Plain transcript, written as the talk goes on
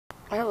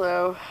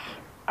Hello.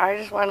 I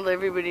just wanted to let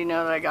everybody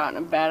know that I got in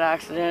a bad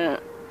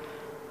accident.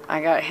 I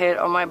got hit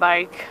on my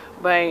bike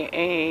by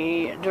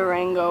a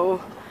Durango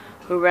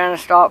who ran a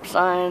stop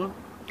sign.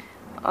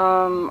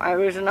 I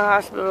was in the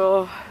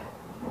hospital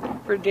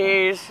for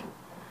days.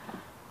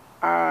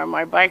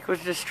 My bike was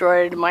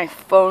destroyed. My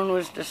phone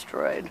was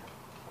destroyed.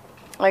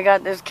 I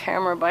got this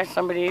camera by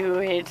somebody who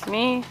hates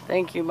me.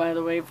 Thank you, by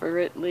the way, for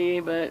Ridley,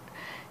 but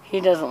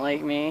he doesn't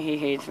like me. He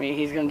hates me.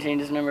 He's going to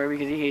change his number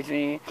because he hates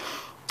me.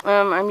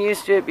 I'm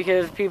used to it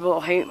because people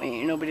hate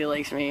me. Nobody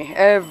likes me.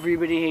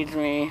 Everybody hates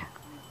me.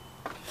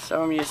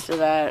 So I'm used to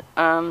that.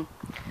 I'm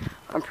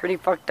pretty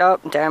fucked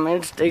up,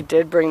 damaged. They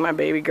did bring my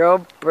baby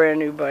girl, brand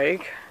new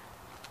bike,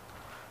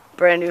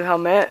 brand new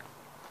helmet,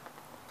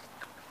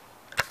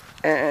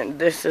 and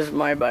this is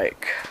my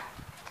bike.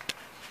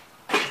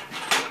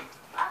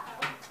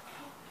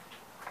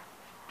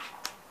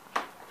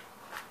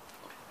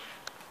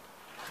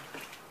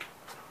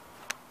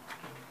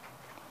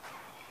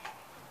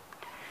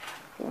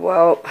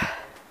 Well,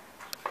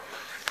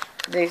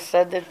 they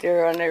said that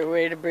they're on their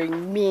way to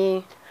bring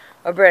me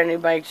a brand new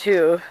bike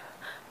too.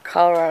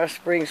 Colorado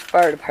Springs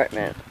Fire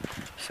Department.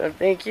 So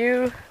thank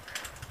you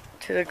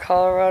to the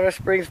Colorado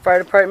Springs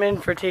Fire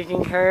Department for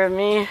taking care of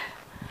me,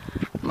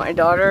 my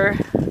daughter,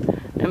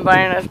 and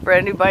buying us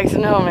brand new bikes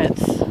and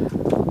helmets.